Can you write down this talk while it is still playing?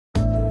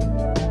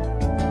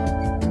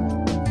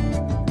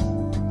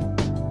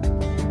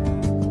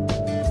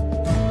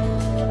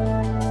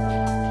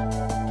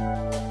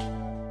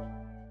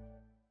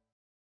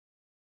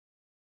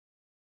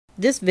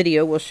This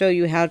video will show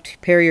you how to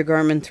pair your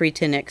Garmin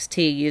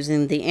 310XT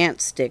using the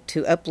Ant stick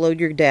to upload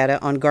your data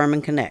on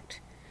Garmin Connect.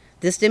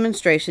 This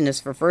demonstration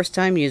is for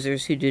first-time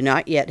users who do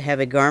not yet have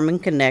a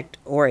Garmin Connect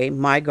or a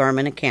My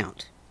Garmin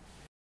account.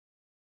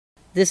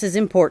 This is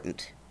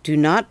important. Do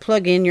not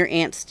plug in your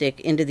Ant stick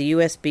into the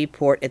USB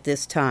port at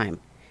this time.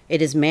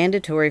 It is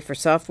mandatory for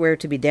software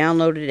to be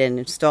downloaded and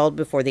installed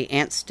before the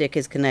Ant stick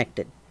is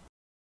connected.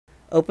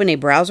 Open a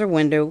browser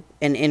window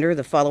and enter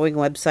the following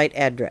website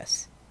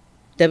address: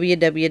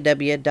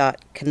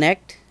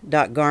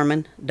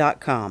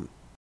 www.connect.garmin.com.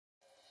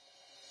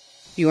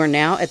 You are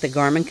now at the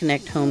Garmin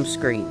Connect home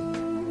screen.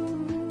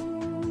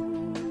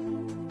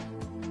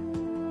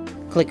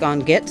 Click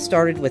on Get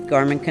Started with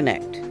Garmin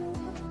Connect.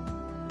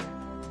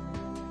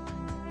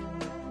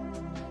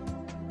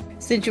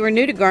 Since you are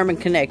new to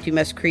Garmin Connect, you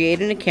must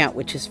create an account,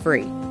 which is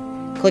free.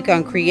 Click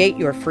on Create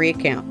Your Free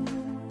Account.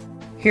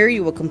 Here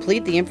you will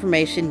complete the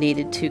information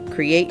needed to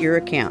create your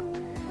account.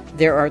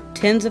 There are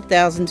tens of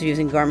thousands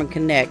using Garmin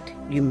Connect.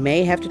 You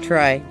may have to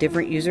try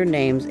different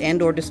usernames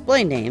and/or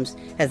display names,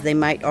 as they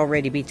might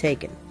already be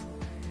taken.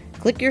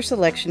 Click your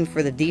selection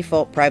for the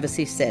default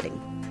privacy setting.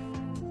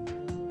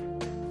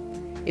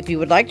 If you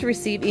would like to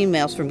receive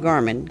emails from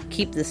Garmin,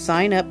 keep the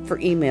Sign Up for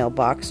Email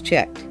box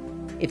checked.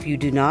 If you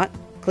do not,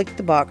 click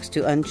the box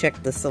to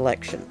uncheck the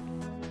selection.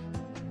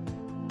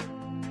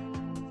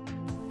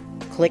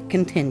 Click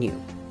Continue.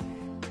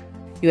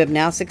 You have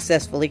now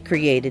successfully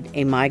created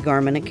a My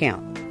Garmin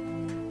account.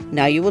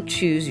 Now you will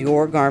choose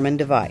your Garmin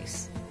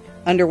device.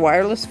 Under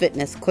Wireless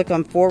Fitness, click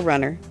on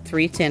Forerunner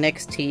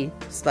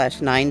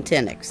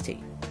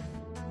 310XT/910XT.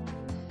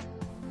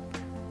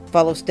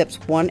 Follow steps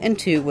 1 and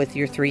 2 with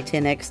your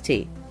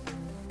 310XT.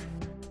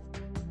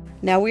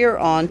 Now we are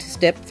on to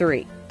step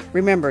 3.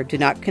 Remember, do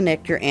not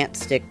connect your Ant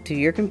stick to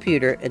your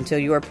computer until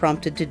you are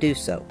prompted to do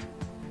so.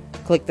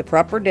 Click the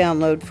proper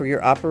download for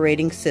your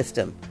operating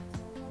system.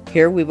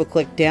 Here we will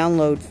click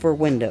Download for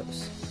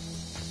Windows.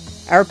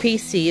 Our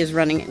PC is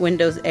running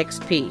Windows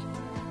XP.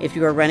 If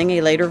you are running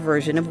a later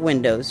version of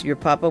Windows, your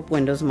pop-up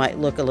windows might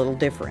look a little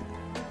different.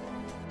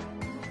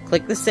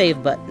 Click the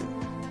Save button.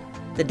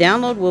 The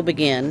download will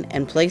begin,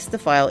 and place the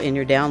file in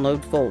your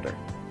download folder.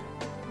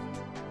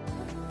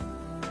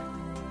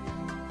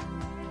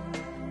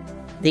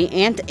 The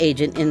Ant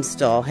Agent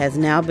install has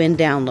now been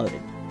downloaded.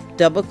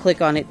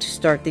 Double-click on it to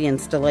start the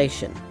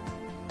installation.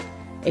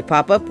 A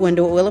pop-up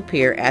window will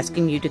appear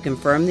asking you to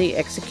confirm the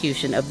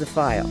execution of the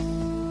file.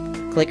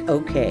 Click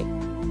OK.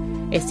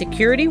 A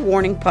security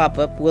warning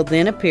pop-up will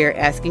then appear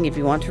asking if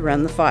you want to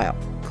run the file.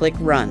 Click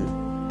Run.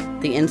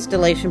 The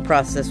installation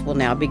process will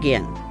now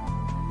begin.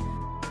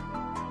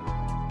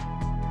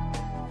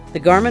 The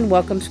Garmin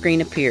welcome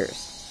screen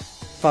appears.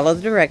 Follow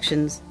the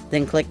directions,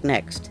 then click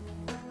Next.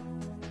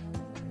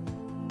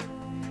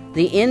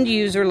 The End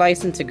User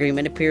License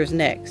Agreement appears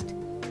next.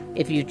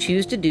 If you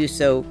choose to do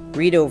so,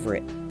 read over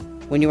it.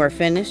 When you are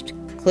finished,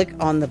 click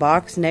on the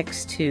box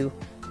next to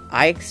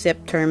I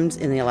accept terms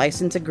in the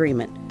license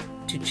agreement.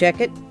 To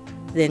check it,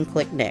 then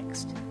click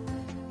Next.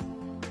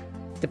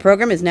 The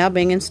program is now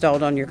being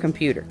installed on your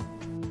computer.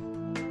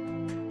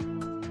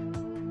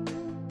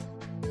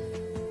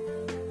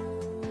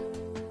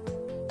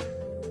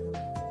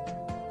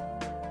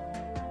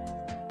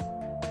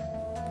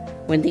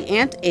 When the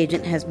Ant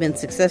Agent has been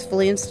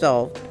successfully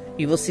installed,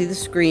 you will see the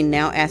screen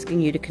now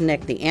asking you to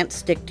connect the Ant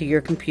stick to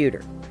your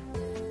computer.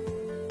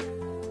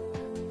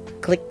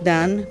 Click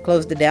Done,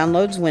 close the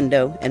Downloads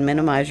window, and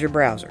minimize your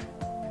browser.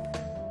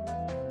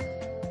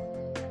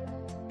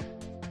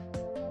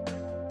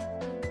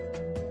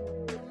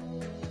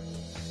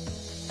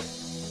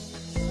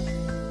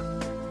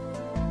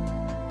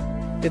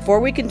 Before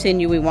we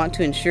continue, we want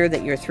to ensure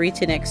that your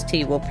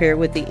 310XT will pair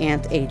with the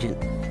Ant Agent,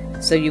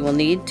 so you will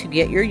need to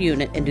get your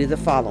unit and do the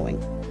following.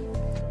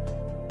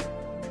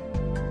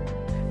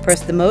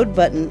 Press the Mode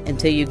button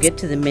until you get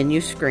to the menu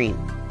screen.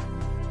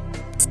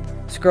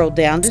 Scroll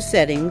down to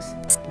Settings,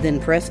 then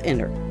press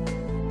Enter.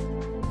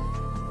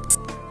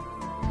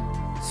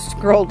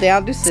 Scroll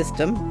down to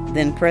System,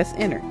 then press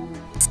Enter.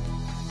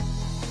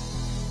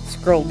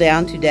 Scroll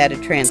down to Data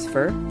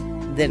Transfer,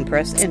 then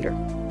press Enter.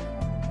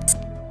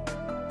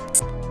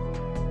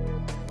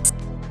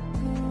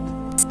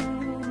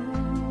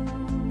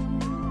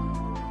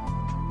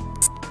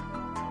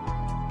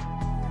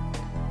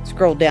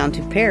 Scroll down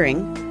to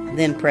Pairing,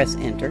 then press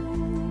Enter.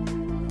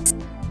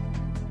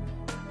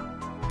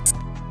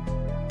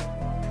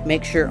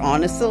 Make sure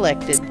On is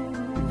selected,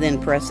 then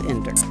press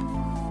Enter.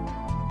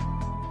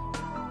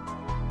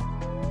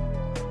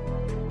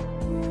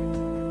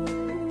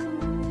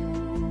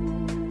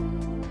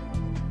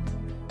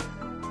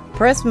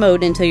 Press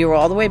Mode until you are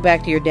all the way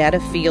back to your data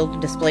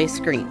field display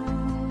screen.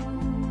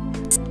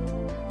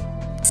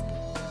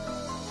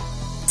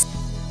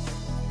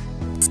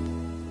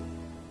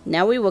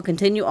 Now we will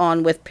continue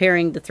on with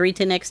pairing the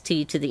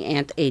 310XT to the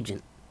Ant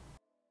Agent.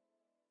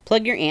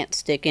 Plug your Ant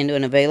stick into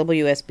an available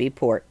USB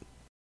port.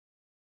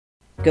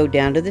 Go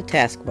down to the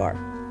taskbar.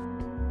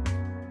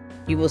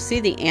 You will see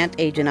the Ant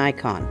Agent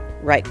icon.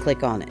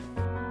 Right-click on it.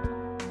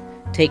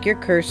 Take your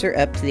cursor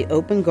up to the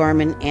open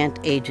Garmin Ant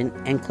Agent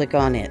and click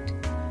on it.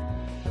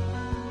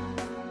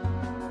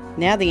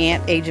 Now the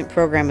Ant Agent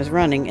program is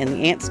running and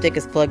the Ant stick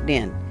is plugged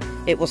in.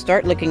 It will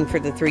start looking for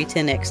the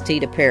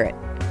 310XT to pair it.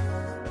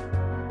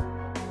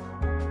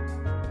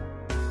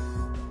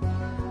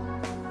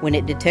 When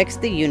it detects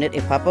the unit,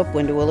 a pop-up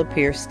window will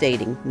appear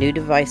stating "New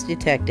device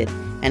detected"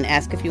 and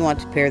ask if you want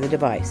to pair the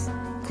device.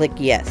 Click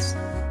Yes.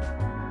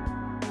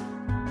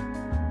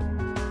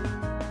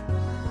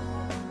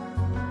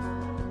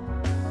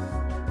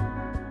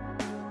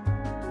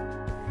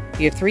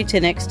 Your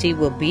 310XT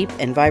will beep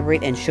and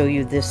vibrate and show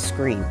you this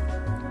screen.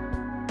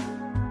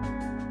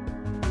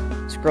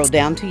 Scroll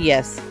down to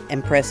Yes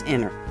and press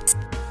Enter.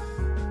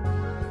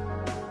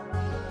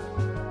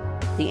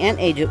 The Ant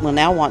Agent will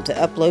now want to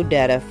upload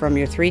data from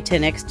your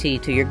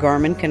 310XT to your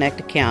Garmin Connect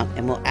account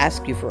and will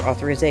ask you for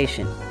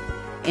authorization.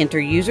 Enter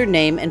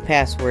username and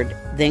password,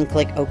 then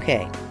click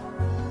OK.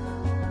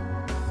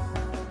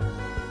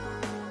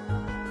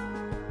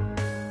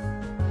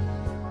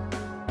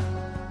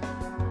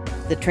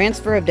 The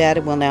transfer of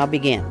data will now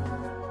begin.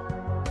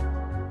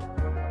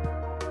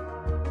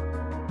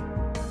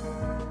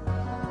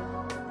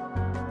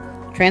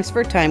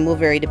 Transfer time will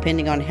vary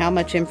depending on how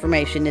much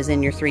information is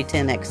in your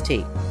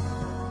 310XT.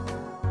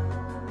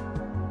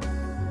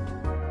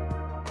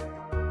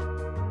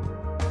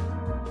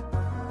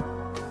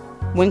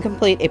 When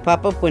complete, a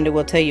pop-up window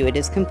will tell you it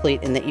is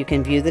complete and that you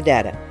can view the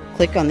data.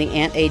 Click on the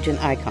Ant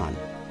Agent icon.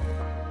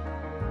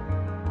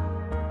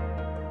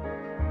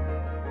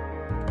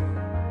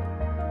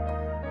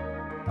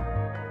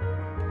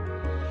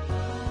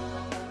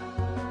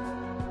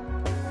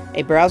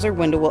 A browser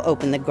window will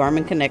open the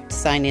Garmin Connect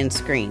sign-in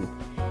screen.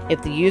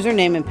 If the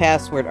username and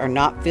password are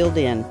not filled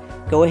in,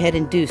 go ahead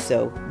and do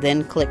so,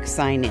 then click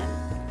Sign In.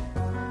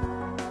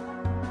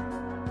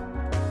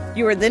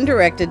 You are then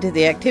directed to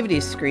the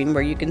Activities screen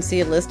where you can see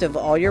a list of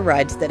all your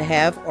rides that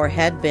have or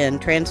had been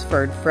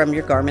transferred from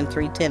your Garmin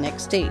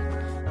 310XT.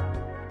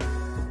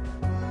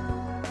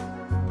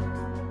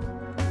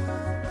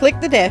 Click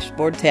the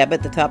Dashboard tab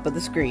at the top of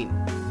the screen.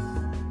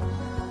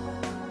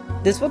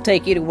 This will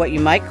take you to what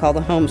you might call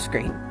the home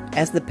screen.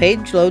 As the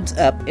page loads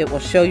up, it will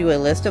show you a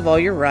list of all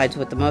your rides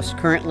with the most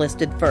current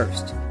listed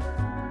first.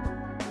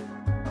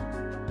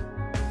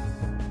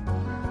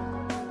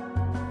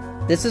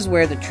 This is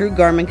where the true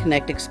Garmin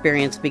Connect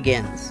experience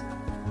begins.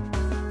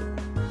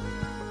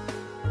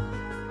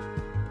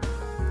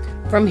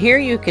 From here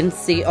you can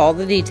see all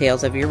the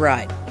details of your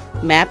ride.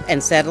 Map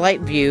and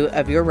satellite view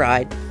of your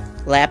ride,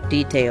 lap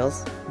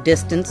details,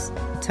 distance,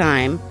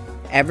 time,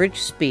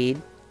 average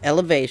speed,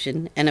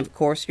 elevation, and of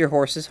course your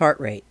horse's heart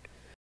rate.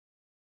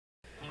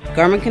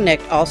 Garmin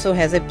Connect also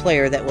has a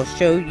player that will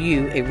show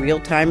you a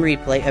real-time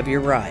replay of your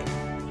ride.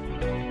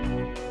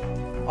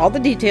 All the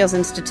details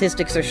and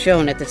statistics are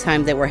shown at the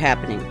time they were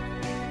happening.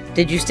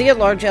 Did you see a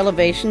large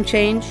elevation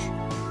change?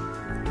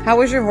 How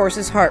was your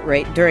horse's heart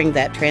rate during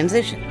that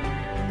transition?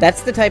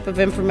 That's the type of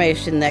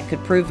information that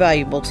could prove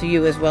valuable to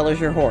you as well as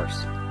your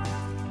horse.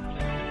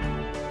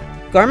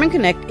 Garmin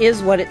Connect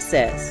is what it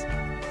says.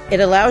 It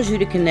allows you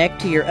to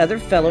connect to your other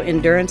fellow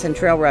endurance and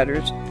trail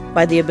riders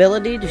by the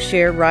ability to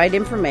share ride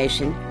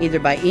information either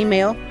by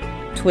email,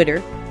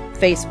 Twitter,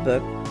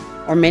 Facebook,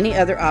 or many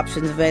other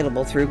options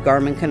available through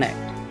Garmin Connect.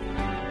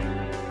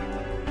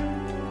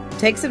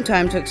 Take some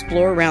time to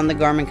explore around the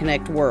Garmin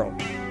Connect world.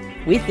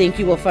 We think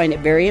you will find it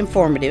very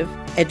informative,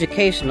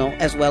 educational,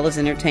 as well as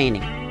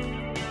entertaining.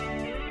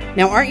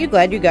 Now, aren't you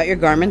glad you got your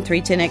Garmin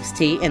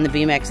 310XT and the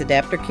VMAX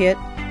adapter kit?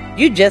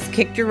 You just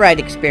kicked your ride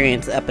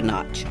experience up a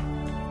notch.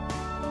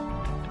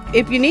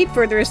 If you need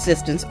further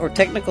assistance or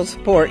technical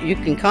support, you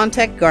can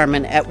contact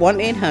Garmin at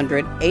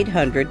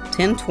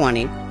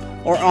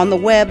 1-800-800-1020 or on the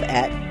web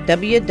at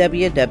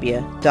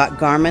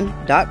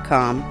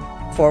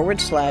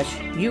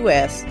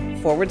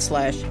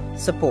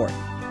www.garmin.com/us/support.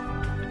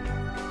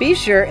 Be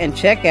sure and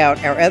check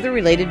out our other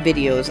related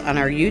videos on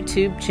our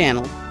YouTube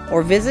channel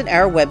or visit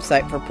our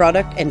website for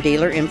product and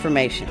dealer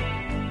information.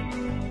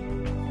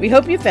 We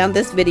hope you found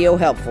this video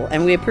helpful,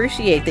 and we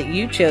appreciate that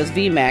you chose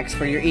VMAX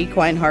for your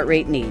equine heart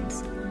rate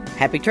needs.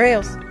 Happy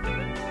trails!